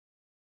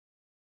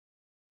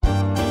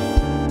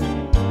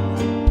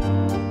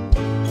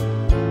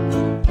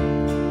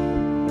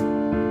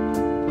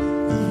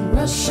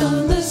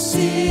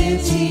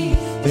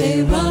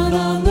they run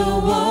on the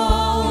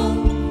wall.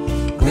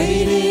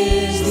 Great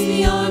is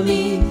the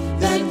army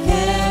that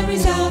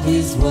carries out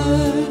his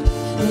word.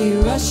 They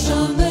rush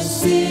on the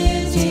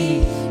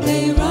city,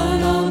 they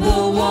run on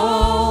the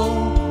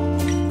wall.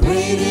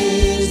 Great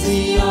is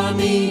the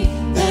army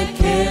that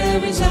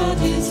carries out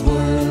his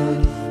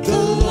word.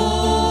 The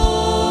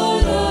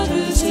Lord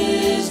utters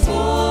his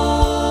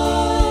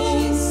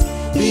voice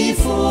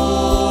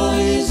before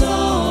his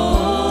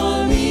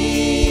army.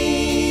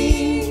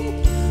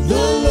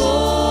 The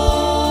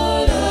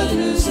Lord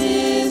utters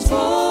his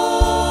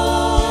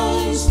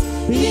voice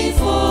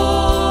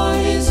before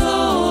his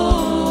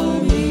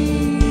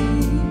army.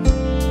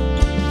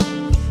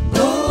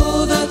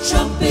 Blow the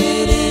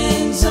trumpet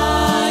in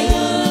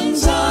Zion,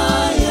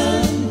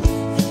 Zion.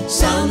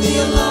 Sound the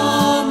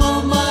alarm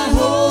on my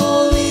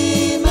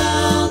holy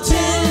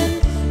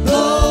mountain.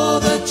 Blow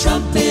the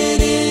trumpet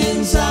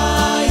in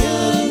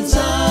Zion,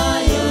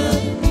 Zion.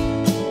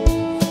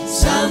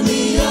 Sound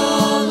the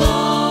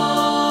alarm.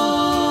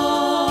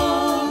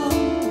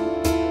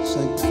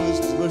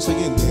 First verse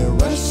again. They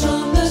Rush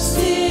on the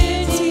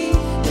city,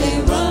 they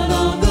run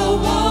on the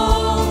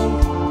wall.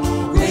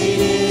 Great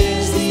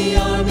is the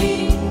army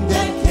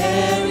that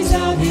carries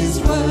out his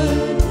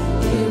word.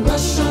 They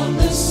rush on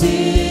the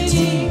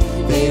city,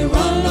 they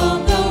run on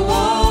the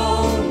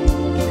wall.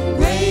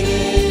 Great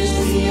is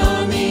the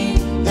army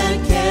that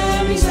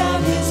carries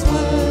out his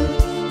word.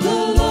 The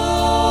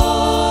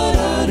Lord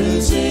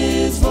utters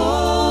his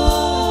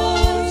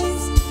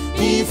voice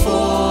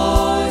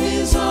before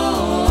his army.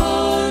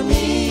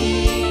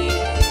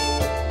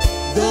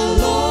 The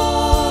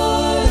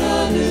Lord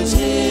utters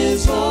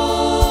his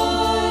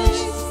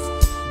voice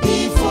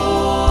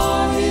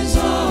before his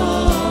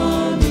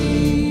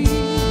army.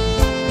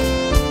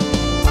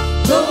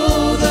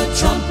 Blow the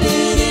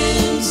trumpet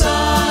in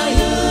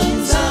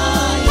Zion,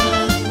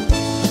 Zion.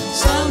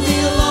 Sound the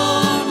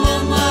alarm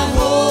on my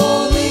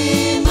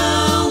holy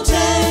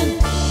mountain.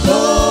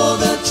 Blow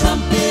the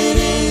trumpet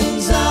in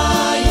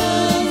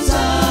Zion,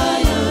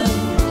 Zion.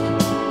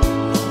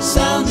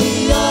 Sound the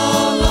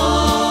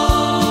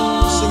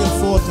alarm. sing it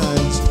 4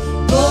 times.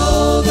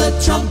 Blow the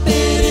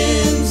trumpet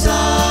in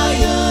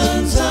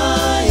Zion,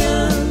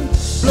 Zion.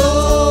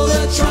 Blow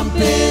the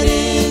trumpet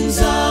in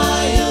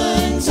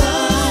Zion,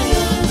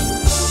 Zion.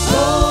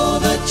 Blow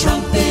the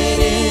trumpet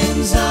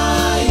in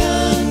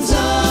Zion,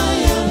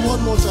 Zion.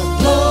 One more time.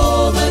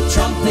 Blow the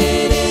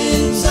trumpet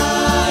in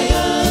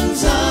Zion,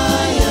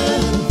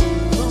 Zion.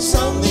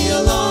 Sound the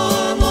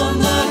alarm on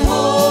my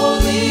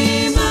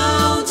holy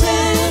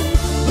mountain.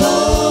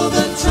 Blow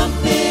the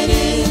trumpet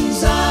in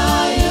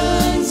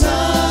Zion,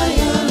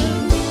 Zion.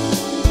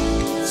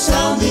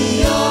 Sound the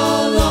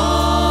alarm.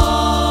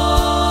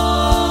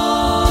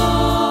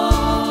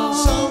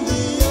 Sound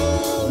the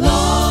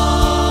Alarm.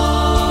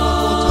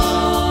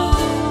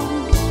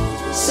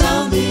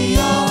 Sound the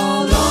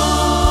alarm.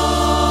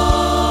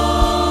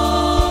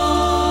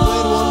 Play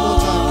it one more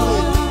time.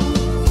 Play it.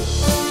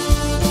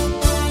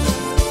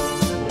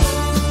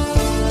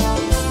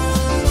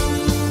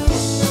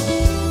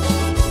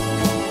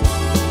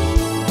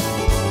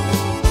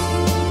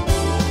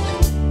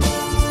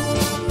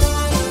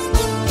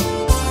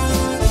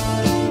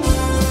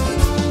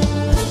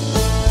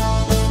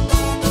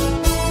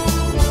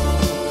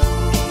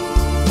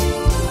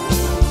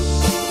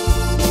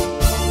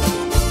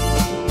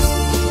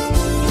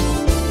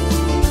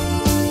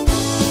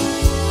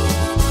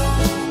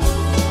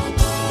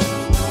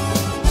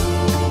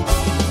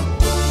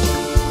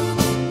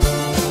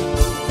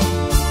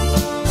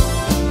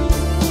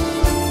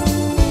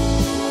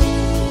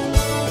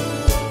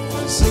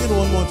 Sing it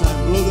one more time.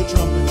 Blow the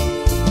trumpet.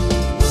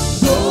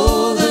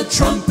 Blow the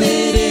trumpet